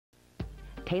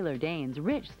Taylor Dayne's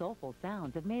rich, soulful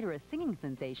sounds have made her a singing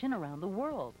sensation around the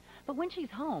world. But when she's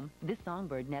home, this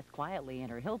songbird nests quietly in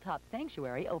her hilltop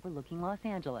sanctuary overlooking Los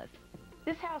Angeles.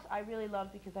 This house I really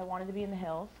loved because I wanted to be in the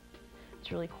hills.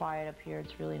 It's really quiet up here,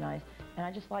 it's really nice. And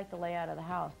I just like the layout of the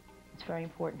house. It's very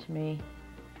important to me,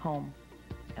 home.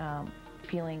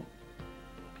 Feeling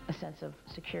a sense of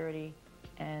security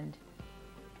and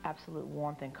absolute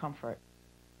warmth and comfort.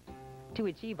 To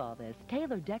achieve all this,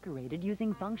 Taylor decorated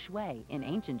using feng shui, an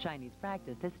ancient Chinese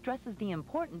practice that stresses the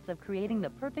importance of creating the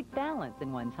perfect balance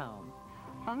in one's home.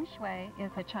 Feng shui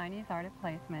is a Chinese art of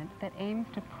placement that aims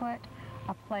to put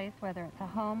a place, whether it's a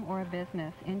home or a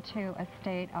business, into a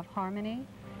state of harmony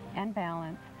and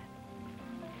balance.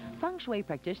 Feng shui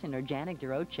practitioner Janet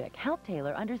Durochik helped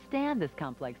Taylor understand this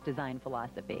complex design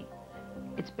philosophy.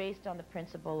 It's based on the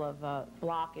principle of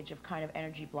blockage of kind of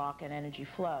energy block and energy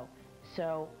flow.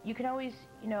 So you can always,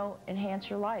 enhance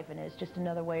your life, and it's just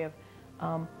another way of,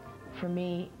 for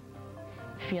me,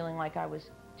 feeling like I was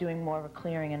doing more of a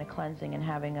clearing and a cleansing and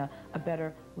having a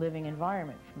better living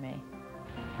environment for me.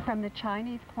 From the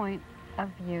Chinese point of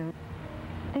view,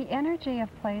 the energy of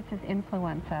places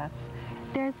influence us.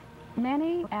 There's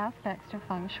many aspects to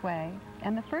feng shui,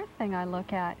 and the first thing I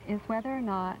look at is whether or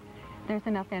not there's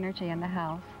enough energy in the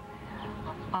house.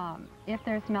 If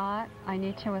there's not, I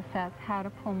need to assess how to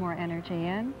pull more energy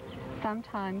in.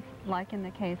 Sometimes, like in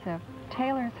the case of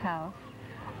Taylor's house,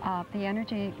 the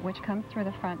energy which comes through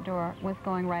the front door was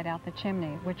going right out the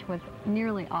chimney, which was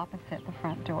nearly opposite the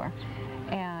front door.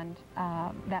 And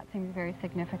that seems very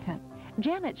significant.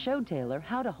 Janet showed Taylor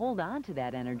how to hold on to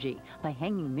that energy by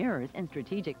hanging mirrors in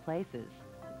strategic places.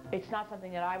 It's not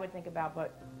something that I would think about,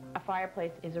 but a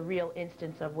fireplace is a real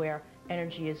instance of where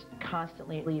energy is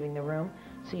constantly leaving the room,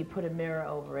 so you put a mirror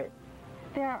over it.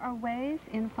 There are ways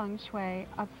in feng shui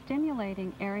of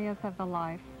stimulating areas of the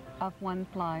life, of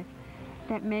one's life,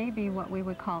 that may be what we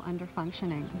would call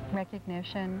under-functioning.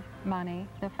 Recognition, money,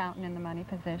 the fountain in the money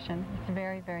position. It's a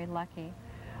very, very lucky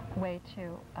way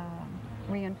to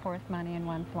reinforce money in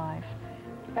one's life.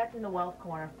 That's in the wealth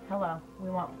corner. Hello. We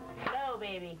want flow,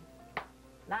 baby.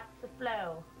 Lots of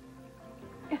flow.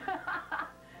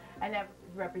 And that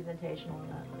representational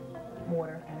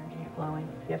water energy flowing.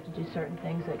 You have to do certain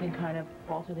things that can kind of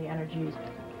alter the energies,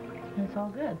 and it's all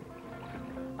good.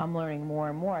 I'm learning more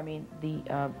and more. I mean,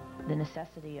 the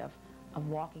necessity of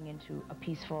walking into a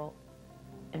peaceful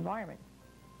environment.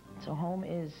 So home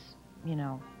is,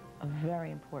 a very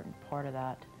important part of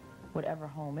that, whatever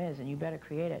home is, and you better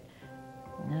create it.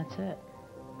 And that's it.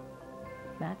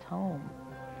 That's home.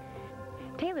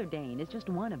 Taylor Dayne is just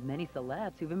one of many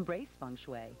celebs who've embraced feng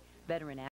shui. Veteran